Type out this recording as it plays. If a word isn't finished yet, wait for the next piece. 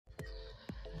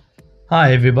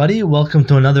Hi everybody, welcome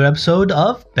to another episode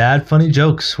of Bad Funny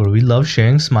Jokes, where we love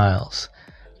sharing smiles.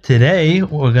 Today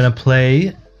we're gonna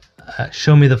play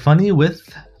Show Me the Funny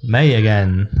with May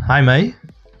again. Hi May.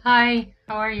 Hi,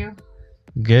 how are you?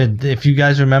 Good. If you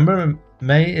guys remember,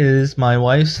 May is my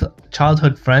wife's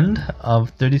childhood friend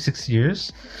of 36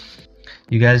 years.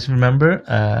 You guys remember,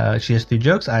 she has 3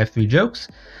 jokes, I have 3 jokes.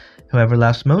 Whoever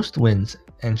laughs most wins.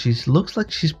 And she looks like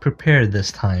she's prepared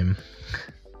this time.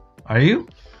 Are you?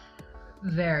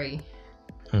 Very.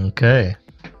 Okay.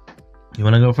 You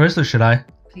want to go first or should I?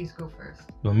 Please go first.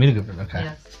 You want me to go first? Okay.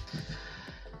 Yes.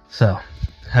 So,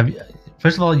 have you?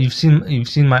 First of all, you've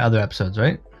seen my other episodes,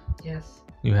 right? Yes.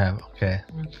 You have. Okay.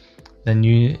 Mm. Then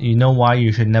you know why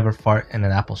you should never fart in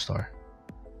an Apple store.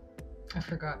 I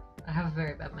forgot. I have a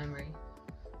very bad memory.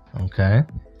 Okay.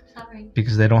 Sorry.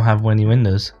 Because they don't have any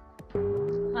windows.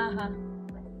 Haha.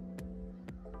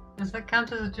 Does that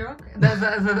count as a joke?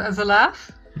 As a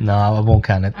laugh? No, I won't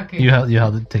count it. Okay. You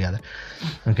held it together.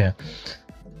 Okay.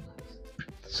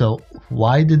 So,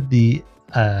 why did the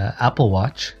Apple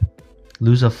Watch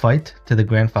lose a fight to the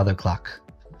grandfather clock?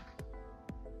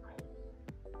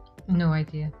 No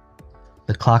idea.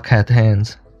 The clock had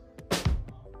hands.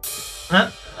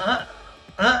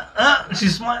 She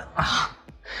smiled.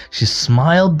 She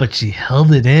smiled, but she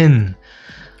held it in.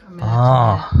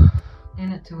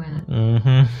 In it to win it.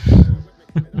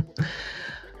 Mm-hmm.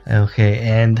 Okay,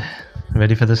 and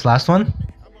ready for this last one?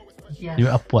 Yes. You're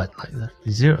up what? Like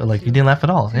 0? Like you didn't laugh at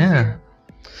all? 2-0. Yeah.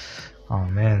 Oh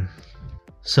man.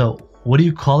 So, what do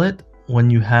you call it when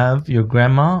you have your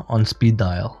grandma on speed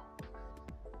dial?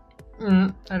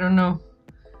 I don't know.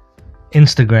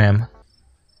 Instagram.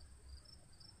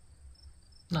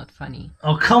 Not funny.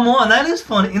 Oh come on, that is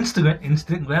fun.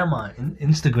 Instant grandma.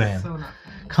 Instagram. So not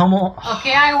funny. Come on.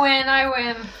 Okay, I win.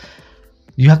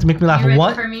 You have to make me laugh You ready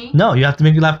once. for me? No, you have to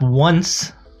make me laugh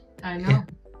once. I know.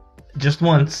 Just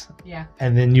once. Yeah.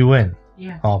 And then you win.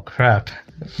 Yeah. Oh crap.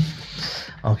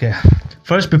 Okay.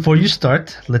 First, before you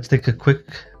start, let's take a quick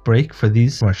break for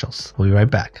these commercials. We'll be right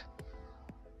back.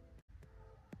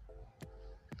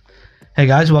 Hey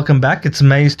guys, welcome back. It's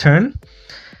May's turn.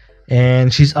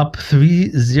 And she's up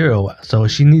 3-0. So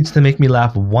she needs to make me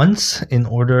laugh once in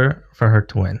order for her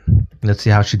to win. Let's see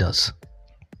how she does.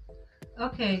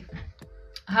 Okay.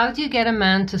 How do you get a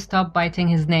man to stop biting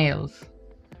his nails?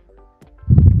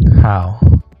 How?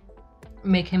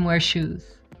 Make him wear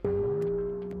shoes.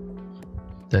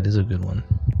 That is a good one.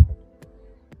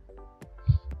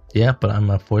 Yeah, but I'm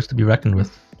a force to be reckoned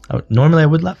with. Normally I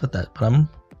would laugh at that, but I'm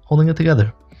holding it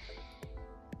together.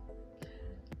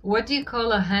 What do you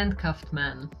call a handcuffed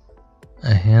man?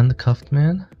 A handcuffed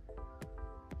man?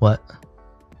 What?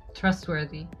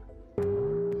 Trustworthy.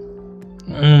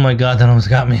 Oh my god, that almost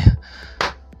got me.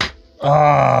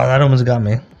 Oh, that almost got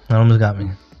me.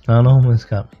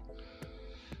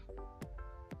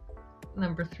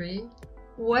 Number 3.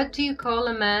 What do you call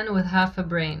a man with half a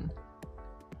brain?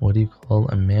 What do you call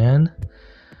a man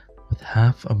with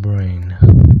half a brain?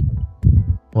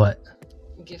 What?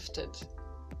 Gifted.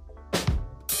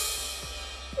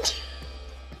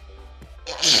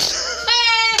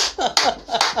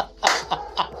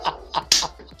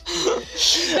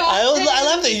 I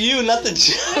laughed at you, not the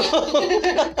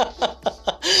joke.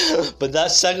 But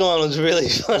that second one was really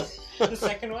funny. The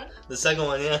second one? The second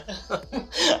one, yeah.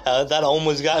 That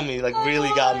almost got me,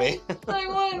 really got me. I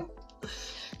won.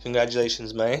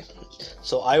 Congratulations, May.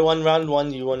 So I won round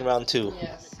 1, you won round 2.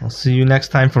 Yes. I'll see you next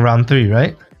time for round 3,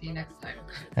 right? See you next time.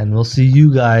 And we'll see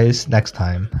you guys next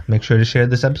time. Make sure to share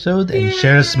this episode and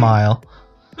share a smile.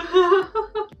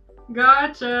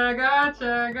 Gotcha.